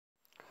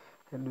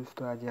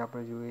દોસ્તો આજે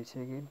આપણે જોઈએ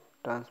છે કે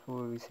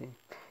ટ્રાન્સફોર્મર વિશે,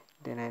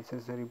 તેના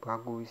એસેસરી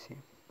ભાગો વિશે.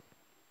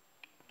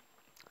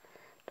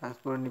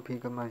 ટ્રાન્સફોર્મરની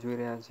ફિગરમાં જોઈ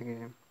રહ્યા છે કે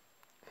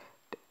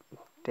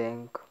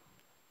ટેન્ક,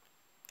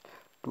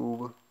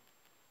 ટ્યુબ,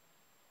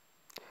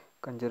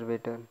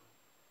 કન્ઝર્વેટર,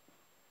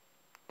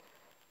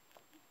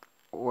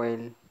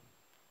 ઓઇલ,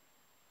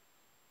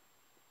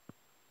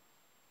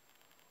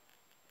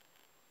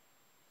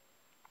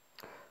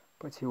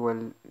 પછી ઓઇલ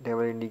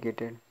લેવલ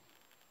ઇન્ડિકેટર,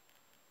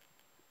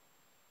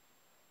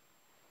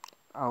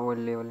 આ ઓઇલ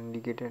લેવલ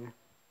ઇન્ડિકેટર,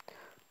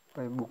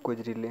 પછી બુકોજ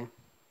રિલે,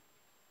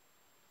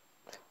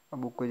 આ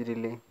બુકોજ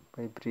રિલે,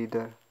 પછી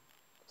બ્રીધર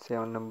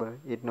 7 number,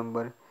 8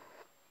 number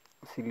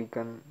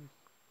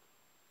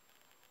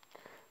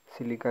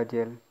silica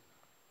jail,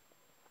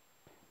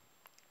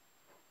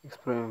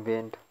 explosion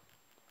vent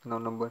 9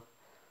 number,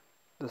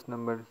 10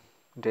 number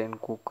drain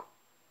Cook,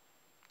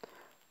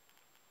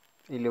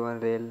 11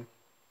 rail,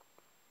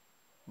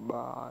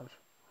 12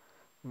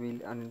 wheel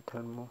અને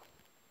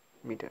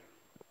થર્મોમીટર.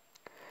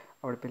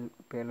 આપણે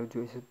પહેલું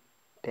જોઈશું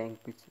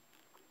ટેન્ક વિશે.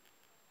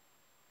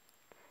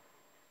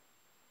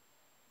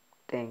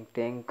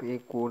 ટેન્ક એ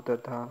કોર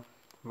તથા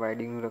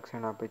વાઇડિંગનું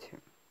રક્ષણ આપે છે.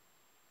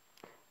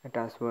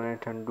 ટ્રાન્સફોર્મરને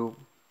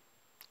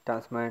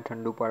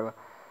ઠંડુ પાડવા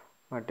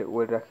માટે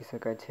ઓઇલ રાખી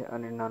શકાય છે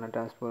અને નાના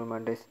ટ્રાન્સફોર્મર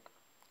માટે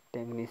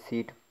ટેન્કની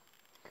સીટ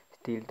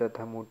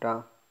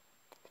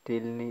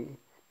સ્ટીલની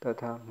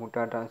તથા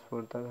મોટા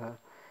ટ્રાન્સફોર્મર તથા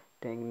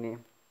ટેન્કની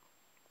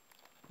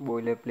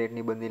બોઇલર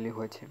પ્લેટની બનેલી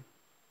હોય છે.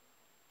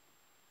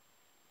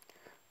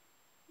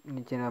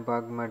 નીચેના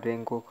ભાગમાં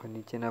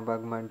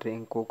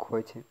ડ્રેન કોક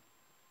હોય છે.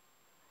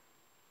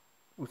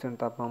 ઉષ્ણ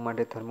તાપમાન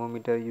માટે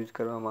થર્મોમીટર યુઝ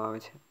કરવામાં આવે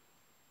છે.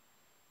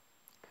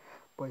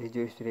 પછી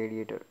જોઈશું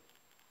રેડિએટર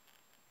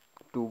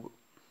ટ્યુબ.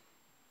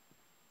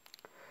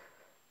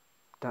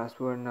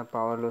 ટ્રાન્સફોર્મરના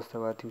પાવર લોસ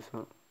થવાથી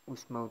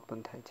ઉષ્મા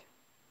ઉત્પન્ન થાય છે.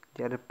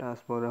 જ્યારે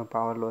ટ્રાન્સફોર્મરમાં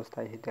પાવર લોસ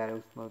થાય છે ત્યારે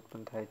ઉષ્મા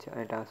ઉત્પન્ન થાય છે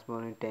અને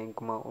ટ્રાન્સફોર્મરની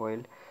ટેન્કમાં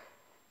ઓઇલ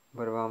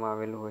ભરવામાં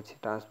આવેલું હોય છે.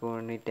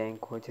 ટ્રાન્સફોર્મરની ટેન્ક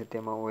હોય છે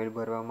તેમાં ઓઇલ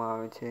ભરવામાં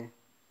આવે છે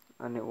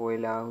અને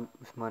ઓઇલ આ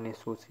ઉષ્માને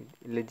શોષી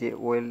એટલે જે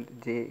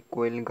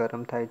ઓઇલ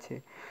ગરમ થાય છે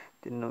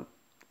તેનો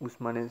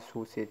ઉષ્માને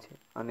શોષે છે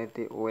અને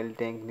તે ઓઇલ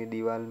ટેન્કની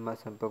દિવાલમાં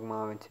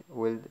સંપર્કમાં આવે છે.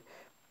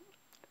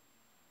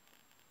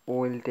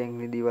 ઓઇલ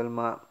ટેન્કની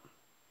દિવાલમાં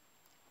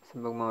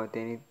સંપર્કમાં આવે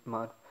તેની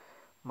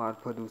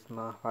મારફત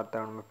ઉષ્મા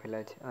વાતાવરણમાં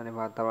ફેલાય છે અને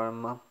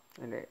વાતાવરણમાં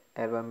એટલે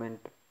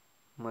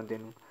એન્વાયરમેન્ટમાં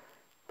તેનો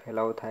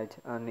ફેલાવો થાય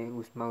છે અને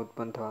ઉષ્મા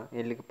ઉત્પન્ન થવા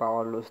એટલે કે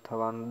પાવર લોસ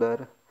થવાનો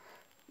દર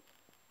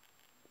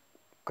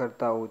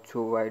કરતાં ઓછો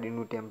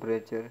વાઇડિંગનું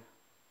ટેમ્પરેચર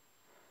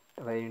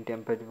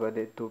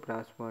વધે તો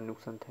ટ્રાન્સફોર્મરને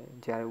નુકસાન થાય.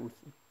 જ્યારે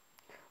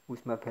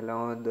ઉષ્મા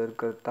ફેલાવાનો દર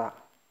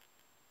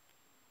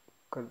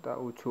કરતાં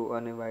ઓછો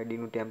અને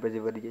વાઇડિંગનું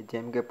ટેમ્પરેચર વધી જાય,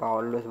 જેમ કે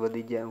પાવર લોસ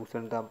વધી જાય,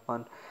 ઉષ્ણ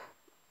તાપમાન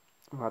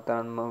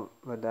વાતાવરણમાં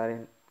વધારે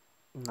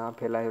ના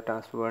ફેલાય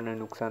ટ્રાન્સફોર્મરને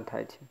નુકસાન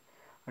થાય છે.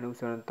 અને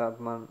ઉષ્ણ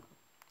તાપમાન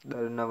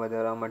દરના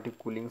વધારવા માટે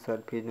કુલિંગ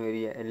સરફેસનો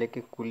એરિયા એટલે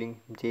કે કુલિંગ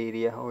જે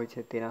એરિયા હોય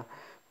છે તેના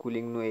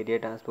કુલિંગનો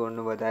એરિયા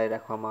ટ્રાન્સફોર્મરનો વધારે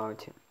રાખવામાં આવે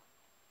છે.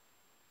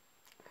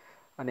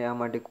 અને આ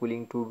માટે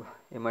કુલિંગ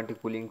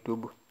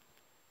ટ્યુબ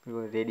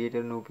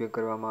રેડિએટરનો ઉપયોગ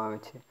કરવામાં આવે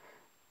છે.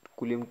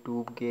 કુલિંગ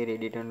ટ્યુબ કે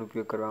રેડિએટરનો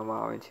ઉપયોગ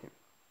કરવામાં આવે છે.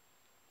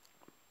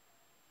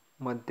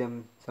 મધ્યમ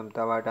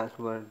ક્ષમતાવાળા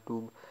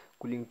ટ્રાન્સફોર્મર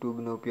કુલિંગ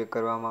ટ્યુબનો ઉપયોગ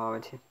કરવામાં આવે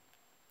છે.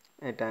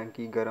 એ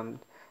ટાંકી ગરમ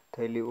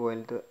થયેલી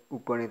ઓઇલ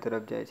ઉપરની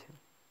તરફ જાય છે.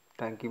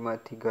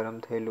 ટાંકીમાંથી ગરમ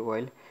થયેલું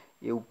ઓઇલ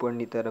એ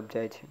ઉપરની તરફ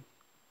જાય છે.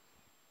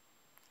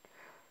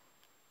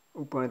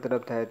 ઉપરની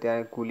તરફ થાય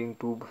ત્યારે કુલિંગ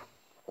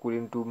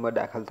ટ્યુબમાં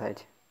દાખલ થાય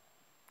છે.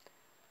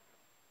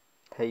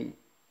 થઈ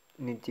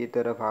નીચે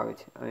તરફ આવે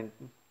છે અને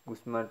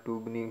ઉષ્મા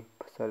ટ્યુબની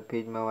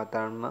સરફેસના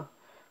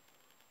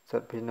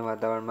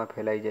વાતાવરણમાં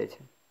ફેલાઈ જાય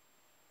છે.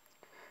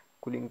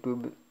 કુલિંગ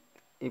ટ્યુબ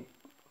એ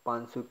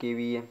 500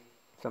 kVA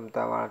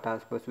ક્ષમતાવાળા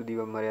ટ્રાન્સફોર્મર સુધી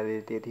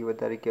મર્યાદિત તેથી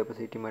વધારે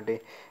કેપેસિટી માટે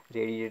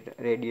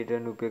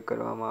રેડિએટરનો ઉપયોગ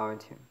કરવામાં આવે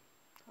છે.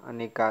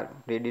 અને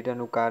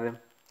રેડિએટરનું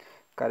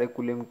કાર્ય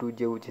કુલિંગ ટ્યુબ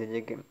જેવું છે,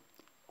 જે કે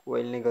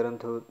ઓઇલને ગરમ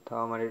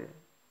થવા માટે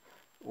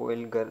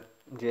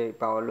જે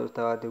પાવર લોસ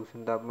થવાથી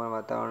ઉષ્ણ તાપમાન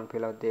વાતાવરણ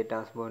ફેલાવે તે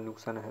ટ્રાન્સફોર્મરને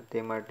નુકસાન થાય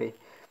તે માટે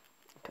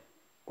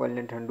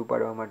ઓઇલને ઠંડુ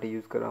પાડવા માટે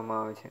યુઝ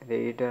કરવામાં આવે છે.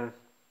 રેડિએટર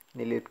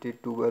ઇલેક્ટ્રિક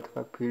ટ્યુબ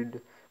અથવા ફીલ્ડ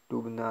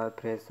ટ્યુબના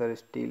પ્રેશર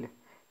સ્ટીલ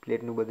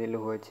પ્લેટનું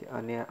બનેલું હોય છે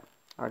અને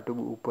આ ટ્યુબ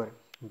ઉપર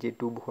જે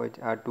ટ્યુબ હોય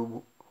છે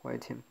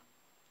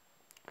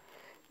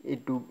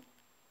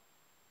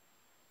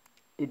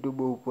એ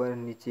ટ્યુબો ઉપર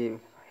નીચે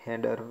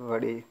હેડર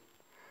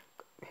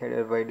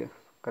વાઇડ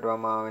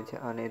કરવામાં આવે છે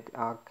અને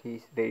આખી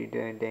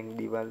રેડિએટરની ટેન્ક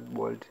દિવાલ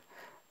બોલ્ટ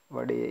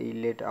વડે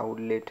ઇનલેટ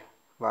આઉટલેટ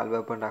વાલ્વ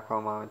પણ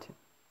રાખવામાં આવે છે.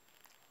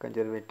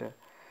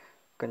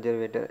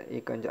 કન્ઝર્વેટર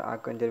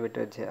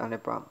છે અને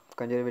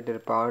કન્ઝર્વેટર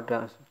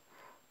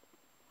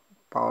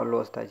પાવર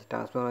લોસ થાય છે.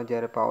 ટ્રાન્સફોર્મર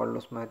જ્યારે પાવર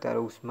લોસમાં હોય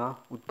ત્યારે ઉષ્મા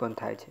ઉત્પન્ન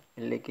થાય છે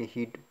એટલે કે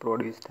હીટ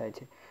પ્રોડ્યુસ થાય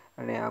છે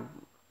અને આ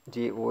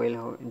જે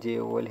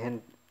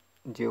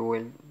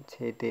ઓઇલ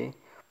છે તે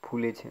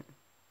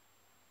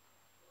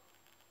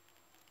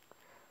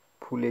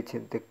ફૂલે છે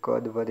તે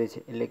કદ વધે છે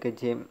એટલે કે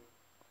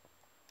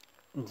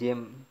જેમ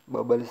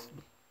બબલ્સ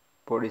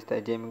પ્રોડ્યુસ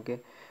થાય, જેમ કે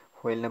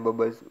ઓઇલના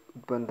બબલ્સ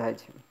ઉત્પન્ન થાય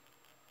છે.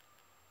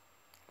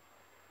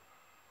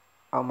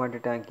 આ માટે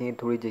ટાંકીની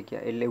થોડી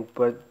જગ્યા એટલે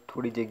ઉપર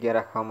થોડી જગ્યા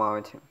રાખવામાં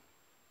આવે છે.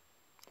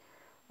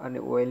 અને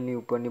ઓઇલની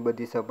ઉપરની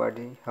બધી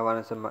સપાટી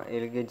હવાના સંપર્ક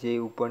એટલે કે જે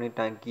ઉપરની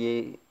ટાંકી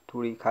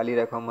થોડી ખાલી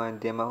રાખવામાં આવે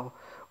તેમાં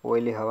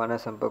ઓઇલ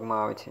હવાના સંપર્કમાં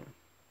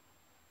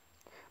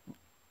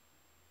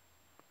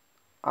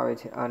આવે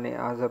છે અને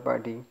આ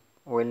સપાટી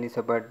ઓઇલની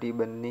સપાટી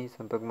બંને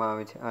સંપર્કમાં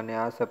આવે છે અને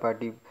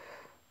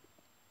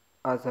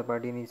આ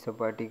સપાટીની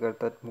સપાટી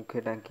કરતાં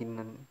મુખ્ય ટાંકી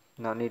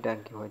નાની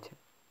ટાંકી હોય છે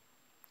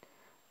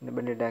અને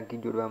બંને ટાંકી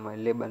જોડવામાં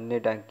એટલે બંને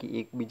ટાંકી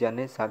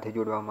એકબીજાને સાથે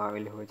જોડવામાં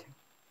આવેલી હોય છે.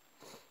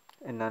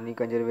 નાની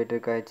કન્ઝર્વેટર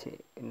કહે છે.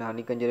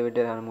 નાની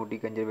કન્ઝર્વેટર અને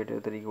મોટી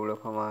કન્ઝર્વેટર તરીકે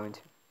ઓળખવામાં આવે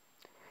છે.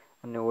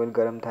 અને ઓઇલ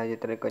ગરમ થાય છે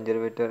ત્યારે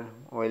કન્ઝર્વેટર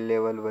ઓઇલ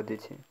લેવલ વધે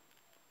છે.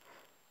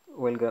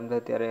 ઓઇલ ગરમ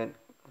થાય ત્યારે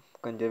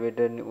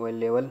કન્ઝર્વેટરની ઓઇલ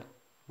લેવલ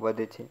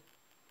વધે છે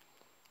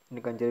અને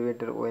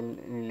કન્ઝર્વેટર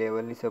ઓઇલની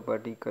લેવલની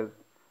સપાટી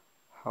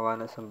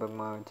હવાના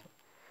સંપર્કમાં આવે છે.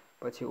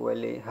 પછી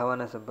ઓઇલ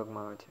હવાના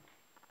સંપર્કમાં આવે છે.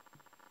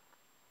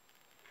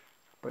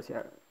 પછી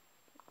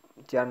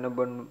 4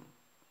 નંબરનું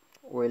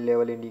ઓઇલ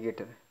લેવલ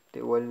ઇન્ડિકેટર. તે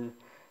ઓઇલ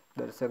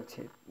દર્શક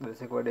છે.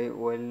 દર્શક વડે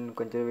ઓઇલ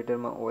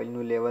કન્ઝર્વેટરમાં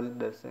ઓઇલનું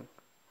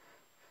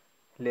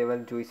લેવલ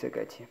જોઈ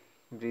શકાય છે.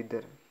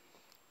 બ્રીધર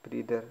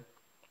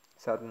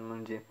 7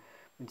 નંબરનું છે.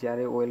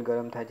 જ્યારે ઓઇલ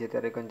ગરમ થાય છે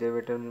ત્યારે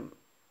કન્ઝર્વેટર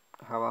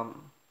હવા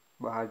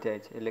બહાર જાય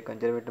છે એટલે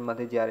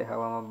કન્ઝર્વેટરમાંથી જ્યારે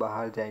હવામાં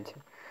બહાર જાય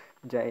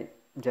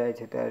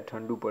છે ત્યારે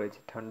ઠંડુ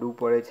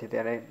પડે છે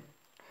ત્યારે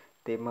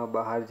તેમાં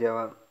બહાર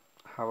જવા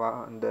હવા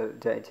અંદર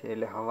જાય છે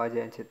એટલે હવા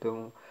જાય છે તો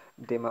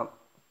તેમાં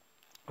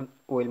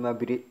ઓઇલમાં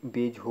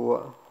ભેજ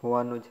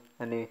હોવાનું જ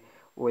અને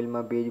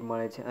ઓઇલમાં ભેજ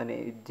મળે છે અને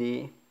જે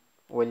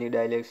ઓઇલની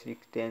ડાયલેક્ટ્રિક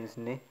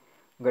સ્ટ્રેન્થને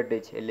ઘટે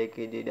છે એટલે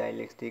કે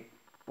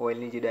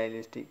ઓઇલની જે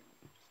ડાયલેક્ટ્રિક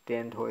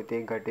સ્ટ્રેન્થ હોય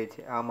તે ઘટે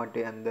છે. આ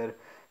માટે અંદર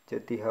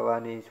જતી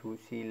હવાને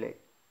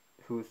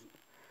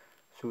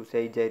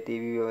શોષાઈ જાય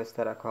તેવી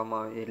વ્યવસ્થા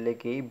રાખવામાં આવે છે એટલે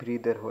કે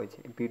બ્રીધર હોય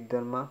છે.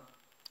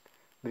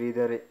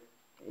 બ્રીધર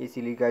એ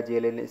સિલિકા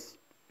જેલ એટલે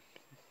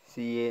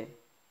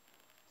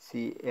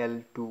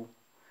CaCl2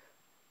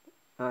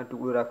 આ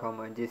ટુકડો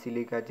રાખવામાં આવે જે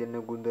સિલિકા જેલનો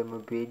ગુણધર્મ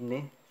ભેજને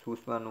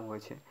શોષવાનું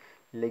હોય છે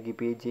એટલે કે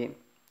ભેજ જે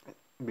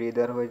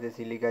બ્રીધર હોય તે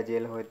સિલિકા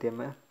જેલ હોય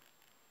તેમાં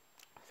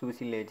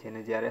શોષી લે છે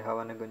અને જ્યારે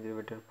હવાના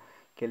કન્ઝર્વેટર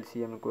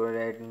કેલ્શિયમ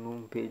ક્લોરાઇડનું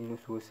ભેજનું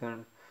શોષણ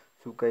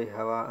સુકાઈ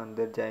હવા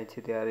અંદર જાય છે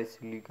ત્યારે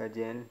સિલિકા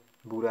જેલ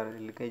ભૂરા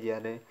એટલે કે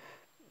જ્યારે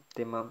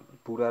તેમાં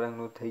ભૂરા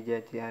રંગનું થઈ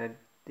જાય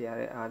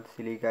ત્યારે આ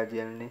સિલિકા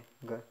જેલને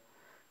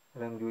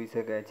રંગ જોઈ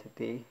શકાય છે.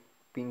 તે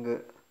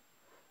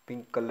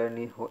પિંક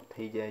કલરની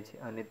થઈ જાય છે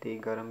અને તે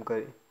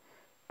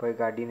પછી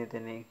કાઢીને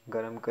તેને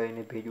ગરમ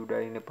કરીને ભેજ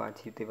ઉડાડીને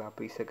પાછી તે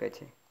વાપરી શકાય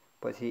છે.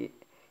 પછી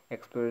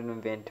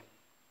એક્સપ્લોરેશન વેન્ટ.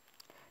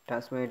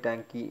 ટ્રાન્સપરન્ટ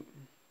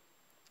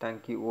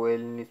ટાંકી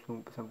ઓઇલની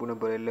સંપૂર્ણ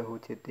ભરેલી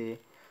હોય છે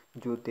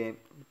જો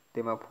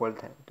તેમાં ફોલ્ટ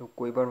થાય તો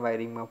કોઈ પણ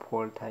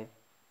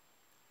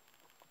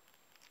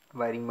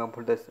વાયરિંગમાં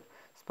ફોલ્ટ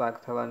સ્પાર્ક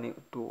થવાની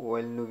તો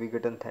ઓઇલનું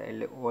વિઘટન થાય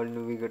એટલે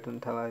ઓઇલનું વિઘટન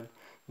થવા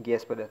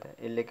ગેસ પેદા થાય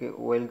એટલે કે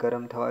ઓઇલ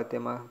ગરમ થવા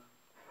તેમાં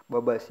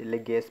બબલ્સ એટલે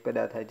ગેસ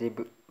પેદા થાય જે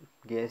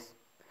ગેસ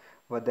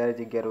વધારે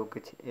જગ્યા રોકે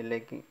છે એટલે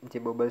કે જે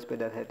બબલ્સ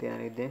પેદા થાય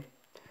તેના લીધે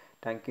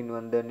ટાંકીનું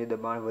અંદરની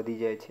દબાણ વધી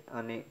જાય છે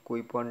અને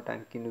કોઈ પણ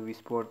ટાંકીનું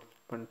વિસ્ફોટ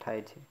પણ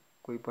થાય છે.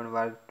 કોઈ પણ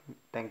વાર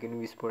ટાંકીનું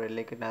વિસ્ફોટ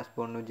એટલે કે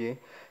ટ્રાન્સફોર્મરનું જે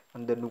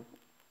અંદરનું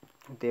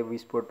તે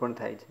વિસ્ફોટ પણ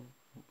થાય છે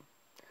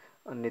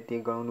અને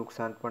તે ઘણું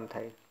નુકસાન પણ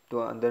થાય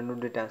તો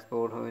અંદરનું જે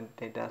ટ્રાન્સફોર્મર હોય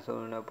તે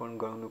ટ્રાન્સફોર્મરના પણ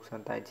ઘણું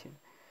નુકસાન થાય છે.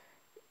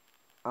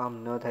 આમ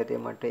ન થાય તે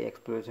માટે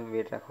એક્સપ્લોઝન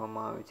વેટ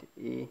રાખવામાં આવે છે.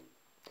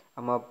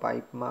 આમાં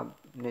પાઇપમાં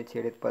ને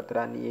છેડે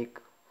પતરાની એક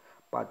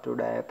પાતળો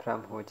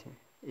ડાયાફ્રામ હોય છે.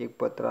 એક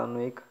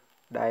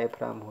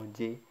ડાયાફ્રામ હોય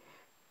જે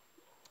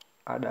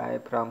આ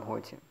ડાયાફ્રામ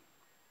હોય છે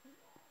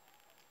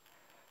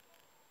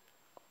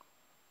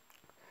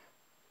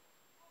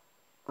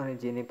અને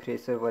જેને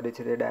પ્રેશર વધે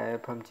છે તે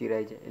ડાયાફ્રામ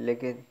ચીરાઈ જાય એટલે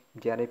કે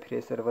જ્યારે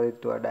પ્રેશર વધે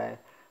તો આ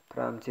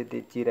ડાયાફ્રામ છે તે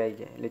ચીરાઈ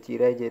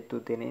જાય તો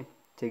તેને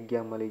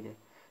જગ્યા મળી જાય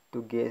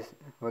તો ગેસ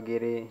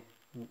વગેરે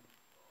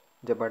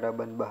ઝપાટા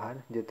બંધ બહાર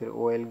જતો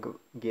ઓઇલ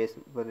ગેસ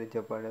બધે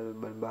ઝપાટા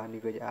બંધ બહાર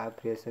નીકળી જાય. આ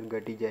પ્રેશર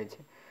ઘટી જાય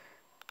છે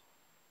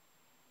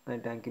અને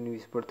ટાંકીનું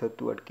વિસ્ફોટ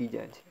થતું અટકી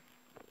જાય છે.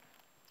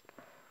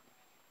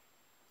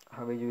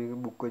 હવે જોઈએ કે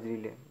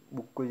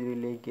બુક્કોઝ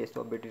રિલે ગેસ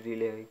ઓપરેટેડ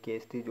રિલે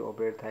ગેસથી જ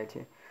ઓપરેટ થાય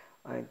છે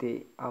અને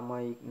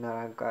આમાં એક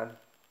નળાકાર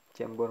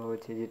ચેમ્બર હોય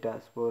છે જે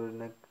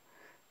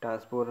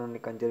ટ્રાન્સફોર્મર અને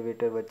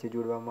કન્ઝર્વેટર વચ્ચે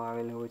જોડવામાં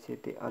આવેલ હોય છે.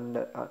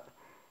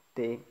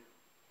 તે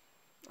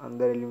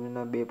અંદર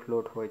એલ્યુમિનિયમના 2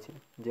 ફ્લોટ હોય છે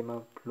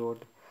જેમાં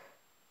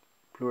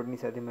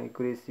ફ્લોટની સાથે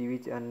મર્ક્યુરી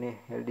સીવીચ અને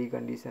હેલ્ધી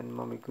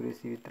કન્ડિશનમાં મર્ક્યુરી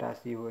સીવીચ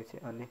ત્રાંસી હોય છે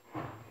અને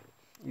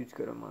યુઝ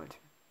કરવામાં આવે છે.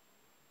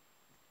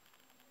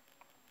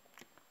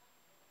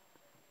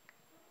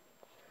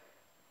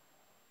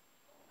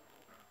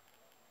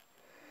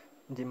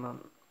 જેમાં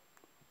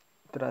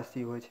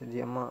ત્રાસી હોય છે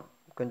જેમાં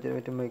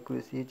કન્ઝર્વેટર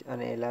મર્ક્યુરી સીવીચ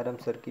અને એલાર્મ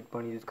સર્કિટ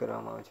પણ યુઝ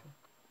કરવામાં આવે છે.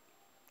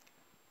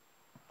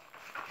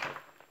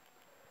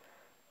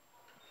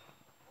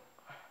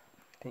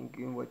 Thank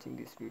you for watching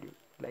this video.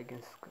 Like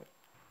and subscribe.